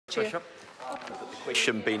Bishop, the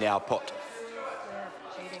question be now put.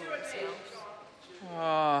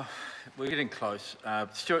 We're getting close.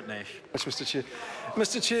 Stuart Nash. Yes, Mr. Chair.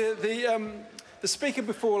 Mr. Chair, the Speaker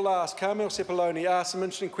before last, Carmel Sepuloni, asked some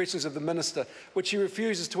interesting questions of the Minister, which he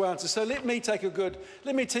refuses to answer. So let me take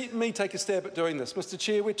a stab at doing this. Mr.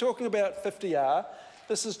 Chair, we're talking about 50R.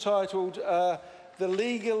 This is titled The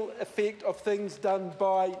Legal Effect of Things Done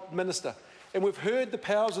by Minister. And we've heard the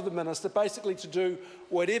powers of the Minister basically to do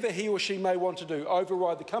whatever he or she may want to do,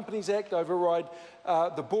 override the Companies Act, override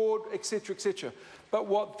the board, etc., etc. But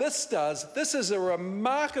what this does, this is a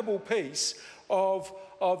remarkable piece of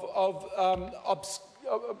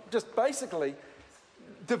just basically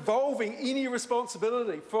devolving any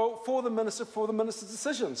responsibility for the Minister's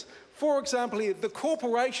decisions. For example, here, the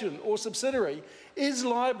corporation or subsidiary is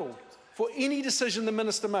liable for any decision the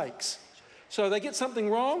Minister makes. So they get something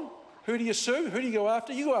wrong, who do you sue? Who do you go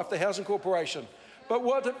after? You go after the Housing Corporation. But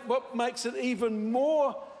what makes it even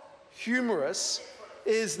more humorous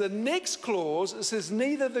is the next clause. It says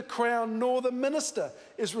neither the Crown nor the Minister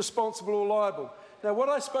is responsible or liable. Now, what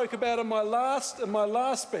I spoke about in my last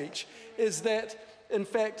speech is that, in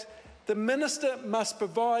fact, the Minister must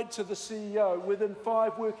provide to the CEO within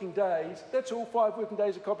 5 working days, that's all, 5 working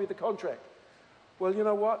days, a copy of the contract. Well, you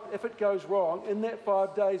know what? If it goes wrong, in that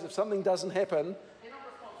 5 days, if something doesn't happen,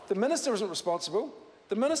 the Minister isn't responsible.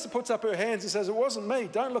 The Minister puts up her hands and says, it wasn't me,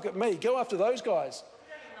 don't look at me, go after those guys.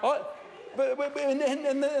 And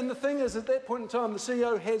the thing is, at that point in time, the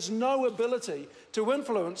CEO has no ability to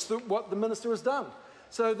influence what the Minister has done.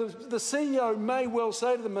 So the CEO may well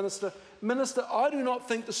say to the Minister, Minister, I do not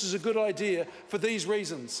think this is a good idea for these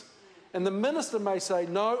reasons. And the Minister may say,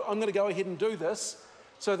 no, I'm going to go ahead and do this.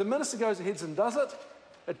 So the Minister goes ahead and does it.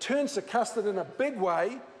 It turns to custard in a big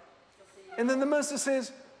way. And then the Minister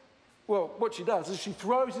says, well, what she does is she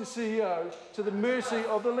throws the CEO to the mercy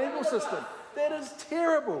of the legal system. That is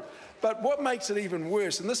terrible. But what makes it even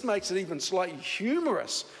worse, and this makes it even slightly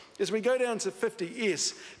humorous, is we go down to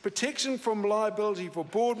 50S, protection from liability for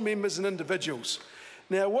board members and individuals.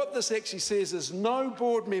 Now, what this actually says is no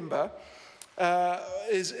board member or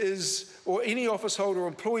any office holder or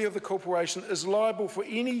employee of the corporation is liable for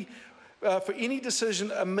any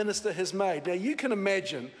decision a minister has made. Now, you can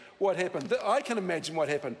imagine what happened. I can imagine what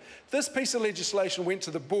happened. This piece of legislation went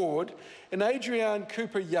to the board, and Adrienne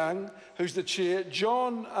Cooper-Young, who's the chair,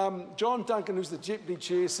 John Duncan, who's the deputy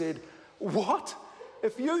chair, said, what?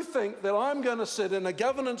 If you think that I'm going to sit in a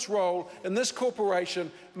governance role in this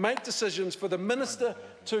corporation, make decisions for the minister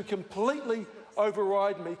to completely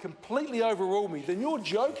override me, completely overrule me, then you're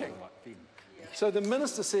joking. So the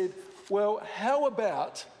minister said, well, how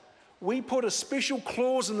about we put a special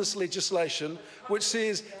clause in this legislation which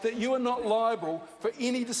says that you are not liable for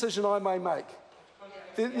any decision I may make.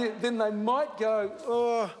 Then they might go,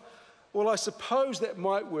 oh, well, I suppose that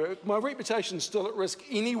might work. My reputation's still at risk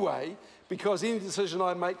anyway because any decision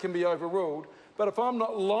I make can be overruled. But if I'm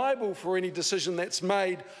not liable for any decision that's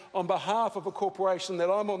made on behalf of a corporation that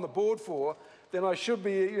I'm on the board for, then I should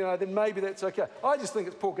be, then maybe that's okay. I just think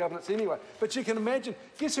it's poor governance anyway. But you can imagine,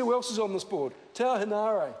 guess who else is on this board? Tau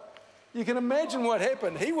Hinare. You can imagine what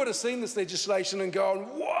happened. He would have seen this legislation and gone,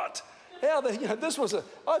 what? How this was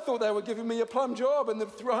I thought they were giving me a plum job and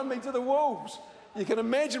they've thrown me to the wolves. You can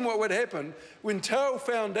imagine what would happen when Tau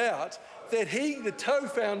found out that he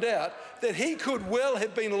could well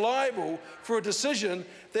have been liable for a decision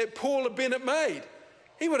that Paula Bennett made.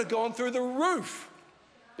 He would have gone through the roof.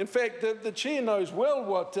 In fact, the chair knows well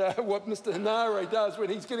what Mr. Hinare does when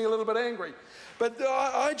he's getting a little bit angry. But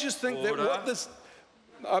I just think that what this...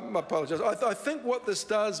 I apologise. I think what this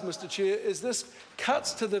does, Mr. Chair, is this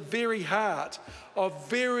cuts to the very heart of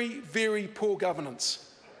very, very poor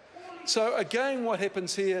governance. So again, what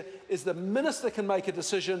happens here is the minister can make a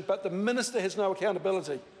decision, but the minister has no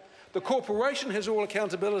accountability. The corporation has all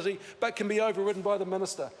accountability, but can be overridden by the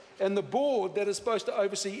minister. And the board that is supposed to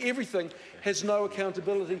oversee everything has no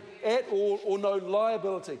accountability at all or no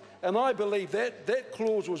liability. And I believe that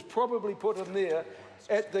clause was probably put in there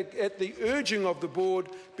at the urging of the board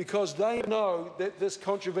because they know that this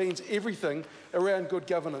contravenes everything around good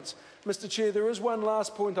governance. Mr. Chair, there is one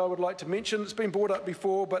last point I would like to mention. It's been brought up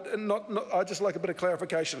before, but I'd just like a bit of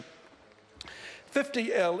clarification.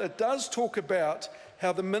 50L, it does talk about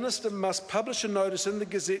how the minister must publish a notice in the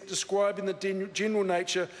Gazette describing the general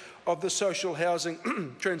nature of the social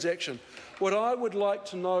housing transaction. What I would like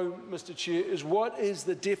to know, Mr. Chair, is what is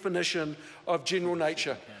the definition of general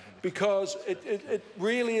nature? because it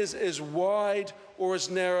really is as wide or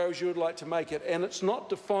as narrow as you would like to make it, and it's not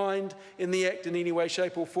defined in the Act in any way,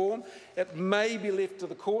 shape or form. It may be left to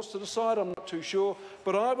the courts to decide, I'm not too sure,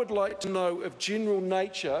 but I would like to know if general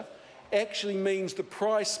nature actually means the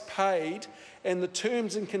price paid and the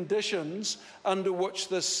terms and conditions under which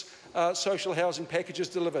this social housing package is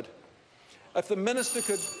delivered. If the Minister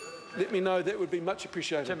could let me know, that would be much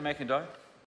appreciated. Tim McIntyre.